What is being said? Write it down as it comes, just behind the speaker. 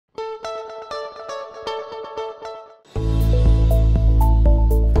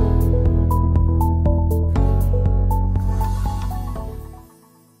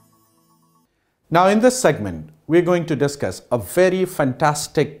Now in this segment, we're going to discuss a very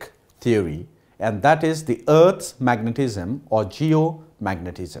fantastic theory, and that is the Earth's magnetism or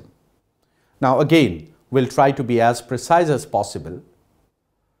geomagnetism. Now again, we'll try to be as precise as possible.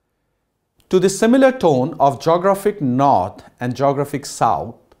 To the similar tone of geographic north and geographic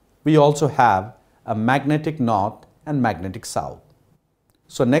south, we also have a magnetic north and magnetic south.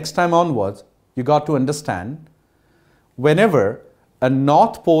 So next time onwards, you got to understand, whenever a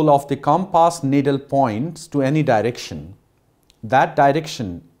north pole of the compass needle points to any direction, that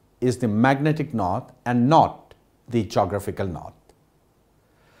direction is the magnetic north and not the geographical north.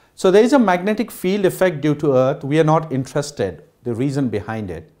 So there is a magnetic field effect due to Earth. We are not interested the reason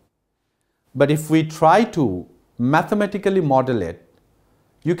behind it. But if we try to mathematically model it,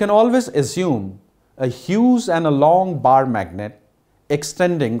 you can always assume a huge and a long bar magnet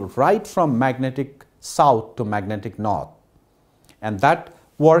extending right from magnetic south to magnetic north, and that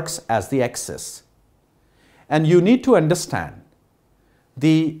works as the axis. And you need to understand,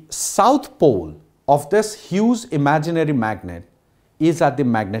 the south pole of this huge imaginary magnet is at the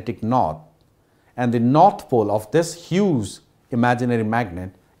magnetic north, and the north pole of this huge imaginary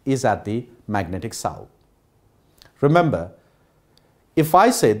magnet is at the magnetic south. Remember, if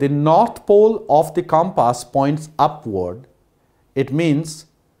I say the north pole of the compass points upward, it means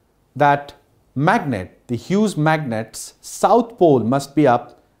that magnet, the huge magnet's south pole must be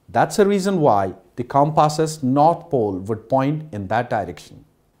up. That's the reason why the compass's north pole would point in that direction.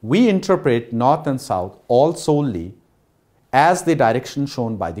 We interpret north and south all solely as the direction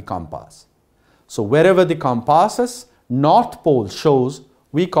shown by the compass. So wherever the compass's north pole shows,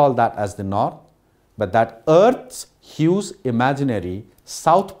 we call that as the north, but that Earth's huge imaginary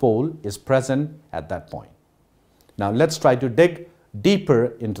south pole is present at that point. Now let's try to dig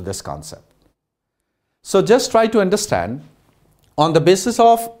deeper into this concept. So just try to understand, on the basis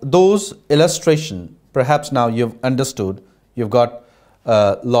of those illustrations, perhaps now you've understood, you've got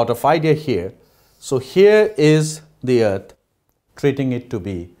a lot of idea here. So here is the Earth, treating it to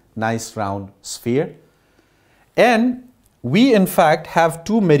be nice round sphere, and we in fact have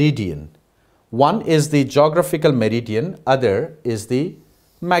two meridians. One is the geographical meridian, other is the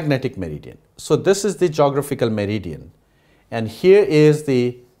magnetic meridian. So this is the geographical meridian, and here is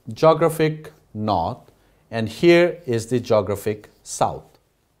the geographic north, and here is the geographic south.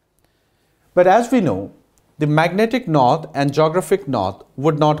 But as we know, the magnetic north and geographic north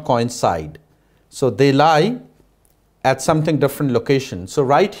would not coincide. So they lie at something different location. So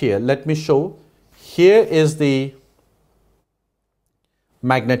right here, let me show, here is the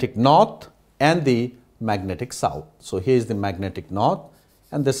magnetic north and the magnetic south. So here is the magnetic north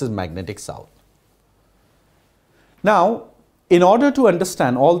and this is magnetic south. Now, in order to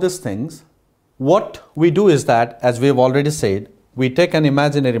understand all these things, what we do is that, as we have already said, we take an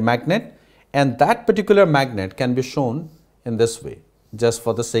imaginary magnet, and that particular magnet can be shown in this way, just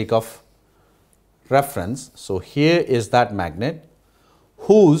for the sake of reference. So here is that magnet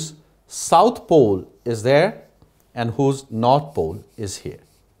whose south pole is there and whose north pole is here.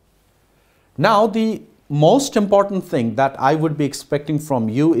 Now the most important thing that I would be expecting from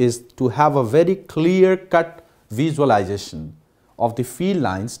you is to have a very clear-cut visualization of the field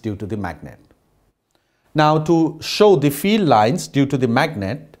lines due to the magnet. Now to show the field lines due to the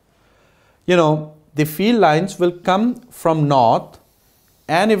magnet, the field lines will come from north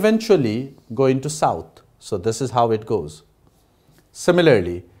and eventually go into south. So this is how it goes.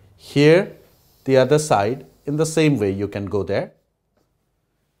 Similarly, here the other side, in the same way you can go there.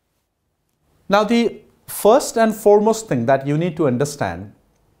 Now the first and foremost thing that you need to understand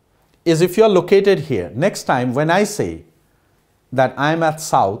is, if you are located here, next time when I say that I am at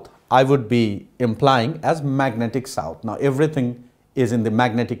south, I would be implying as magnetic south. Now everything is in the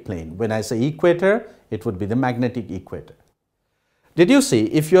magnetic plane. When I say equator, it would be the magnetic equator. Did you see,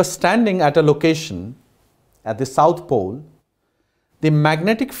 if you are standing at a location at the south pole, the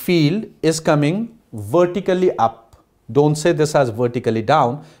magnetic field is coming vertically up. Don't say this as vertically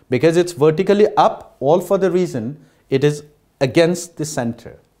down, because it's vertically up all for the reason it is against the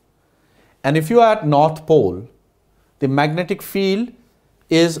center. And if you are at north pole, the magnetic field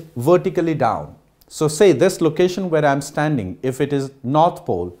is vertically down. So say this location where I'm standing, if it is north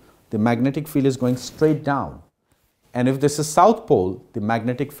pole, the magnetic field is going straight down. And if this is south pole, the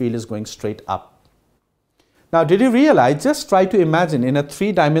magnetic field is going straight up. Now did you realize, just try to imagine in a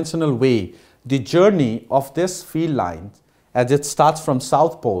three-dimensional way the journey of this field line as it starts from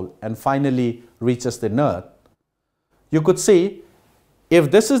south pole and finally reaches the north. You could see, if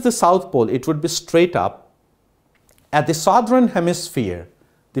this is the south pole, it would be straight up. At the southern hemisphere,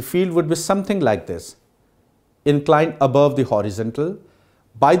 the field would be something like this, inclined above the horizontal,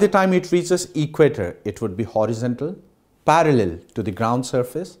 By the time it reaches equator, it would be horizontal, parallel to the ground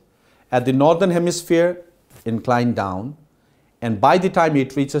surface. At the northern hemisphere, inclined down, and by the time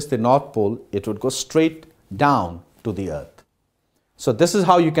it reaches the North Pole, it would go straight down to the earth. So this is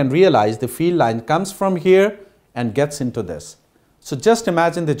how you can realize the field line comes from here and gets into this. So just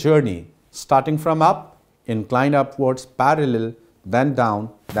imagine the journey starting from up, inclined upwards, parallel, then down,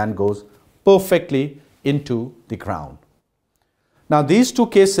 then goes perfectly into the ground. Now these two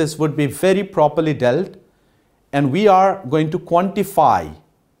cases would be very properly dealt, and we are going to quantify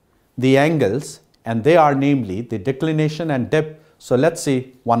the angles, and they are namely the declination and dip. So let's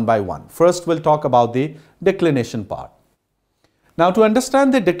see one by one. First we'll talk about the declination part. Now to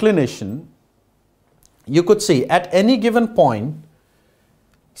understand the declination, you could see at any given point,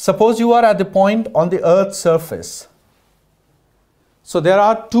 suppose you are at the point on the Earth's surface. So there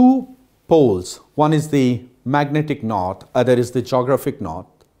are two poles. One is the magnetic north, other is the geographic north.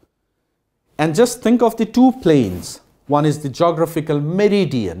 And just think of the two planes. One is the geographical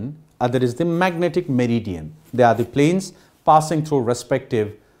meridian, other is the magnetic meridian. They are the planes passing through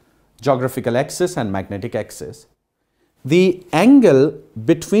respective geographical axis and magnetic axis. The angle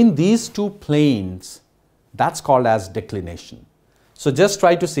between these two planes, that's called as declination. So just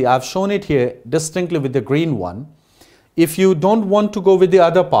try to see, I've shown it here distinctly with the green one. If you don't want to go with the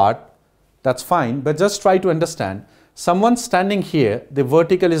other part, that's fine, but just try to understand. Someone standing here, the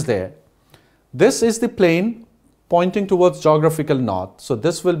vertical is there. This is the plane pointing towards geographical north. So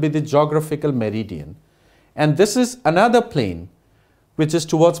this will be the geographical meridian. And this is another plane which is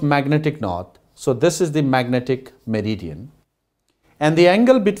towards magnetic north. So this is the magnetic meridian. And the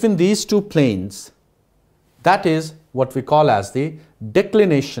angle between these two planes, that is what we call as the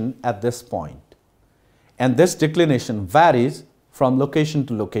declination at this point. And this declination varies from location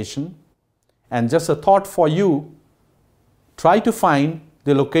to location. And just a thought for you, try to find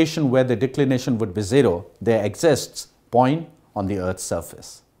the location where the declination would be 0. There exists point on the Earth's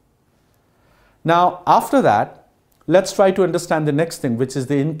surface. Now after that, let's try to understand the next thing, which is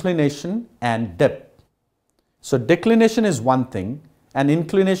the inclination and dip. So declination is one thing and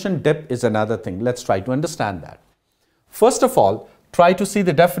inclination dip is another thing. Let's try to understand that. First of all, try to see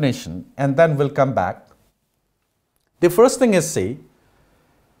the definition and then we'll come back. The first thing is, say,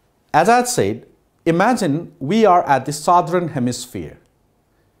 as I had said, imagine we are at the southern hemisphere.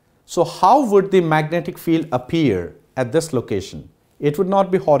 So how would the magnetic field appear at this location? It would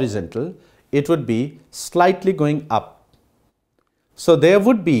not be horizontal, it would be slightly going up. So there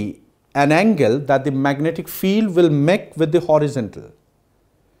would be an angle that the magnetic field will make with the horizontal.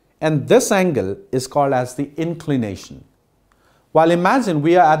 And this angle is called as the inclination. While imagine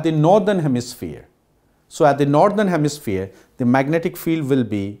we are at the northern hemisphere. So at the northern hemisphere, the magnetic field will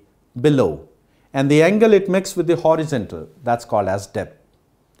be below. And the angle it makes with the horizontal, that's called as dip.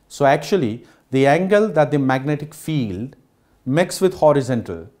 So actually, the angle that the magnetic field makes with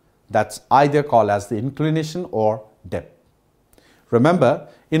horizontal, that's either called as the inclination or dip. Remember,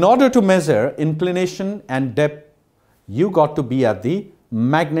 in order to measure inclination and dip, you got to be at the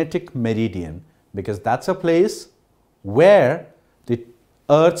magnetic meridian, because that's a place where the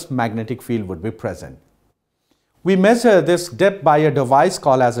Earth's magnetic field would be present. We measure this dip by a device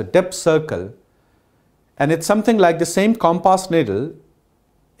called as a dip circle, and it's something like the same compass needle.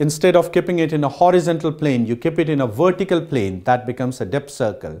 Instead of keeping it in a horizontal plane, you keep it in a vertical plane. That becomes a dip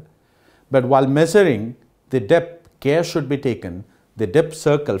circle. But while measuring the dip, care should be taken. The dip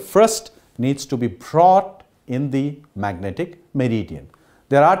circle first needs to be brought in the magnetic meridian.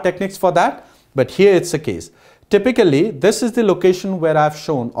 There are techniques for that, but here it's a case. Typically, this is the location where I've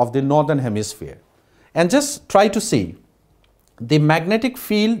shown of the northern hemisphere. And just try to see, the magnetic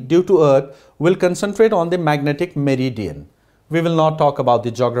field due to Earth will concentrate on the magnetic meridian. We will not talk about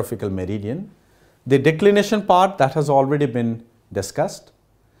the geographical meridian. The declination part, that has already been discussed.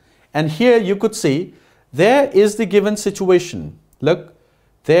 And here you could see, there is the given situation. Look,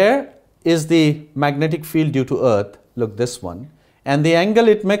 there is the magnetic field due to Earth. Look, this one. And the angle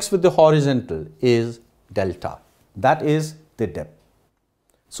it makes with the horizontal is delta. That is the dip.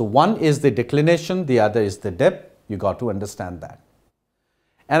 So one is the declination, the other is the dip. You got to understand that.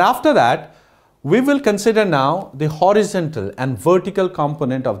 And after that, we will consider now the horizontal and vertical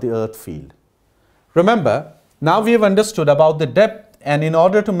component of the Earth field. Remember, now we have understood about the dip, and in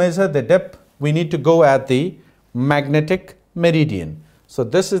order to measure the dip, we need to go at the magnetic meridian. So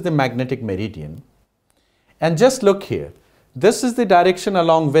this is the magnetic meridian. And just look here. This is the direction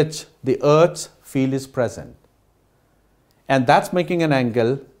along which the Earth's field is present. And that's making an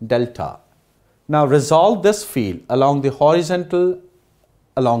angle delta. Now resolve this field along the horizontal,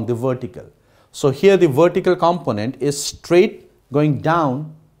 along the vertical. So here the vertical component is straight going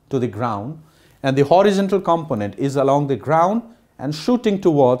down to the ground, and the horizontal component is along the ground and shooting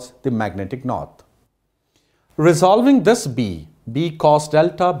towards the magnetic north. Resolving this B cos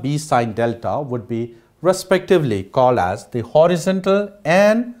delta, B sin delta would be respectively called as the horizontal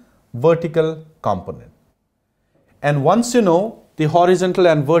and vertical component. And once you know the horizontal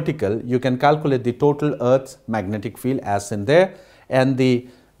and vertical, you can calculate the total Earth's magnetic field as in there, and the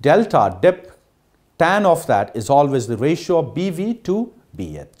delta dip tan of that is always the ratio of BV to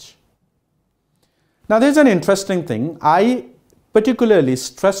BH. Now there's an interesting thing. I particularly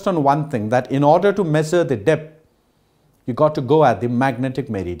stressed on one thing, that in order to measure the dip, you got to go at the magnetic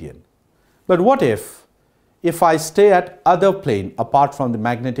meridian. But what if I stay at other plane apart from the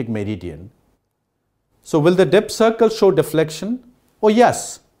magnetic meridian? So will the dip circle show deflection? Oh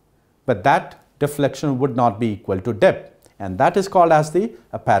yes, but that deflection would not be equal to dip, and that is called as the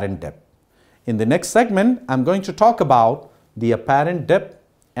apparent dip. In the next segment, I'm going to talk about the apparent dip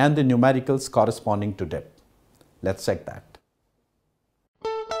and the numericals corresponding to dip. Let's check that.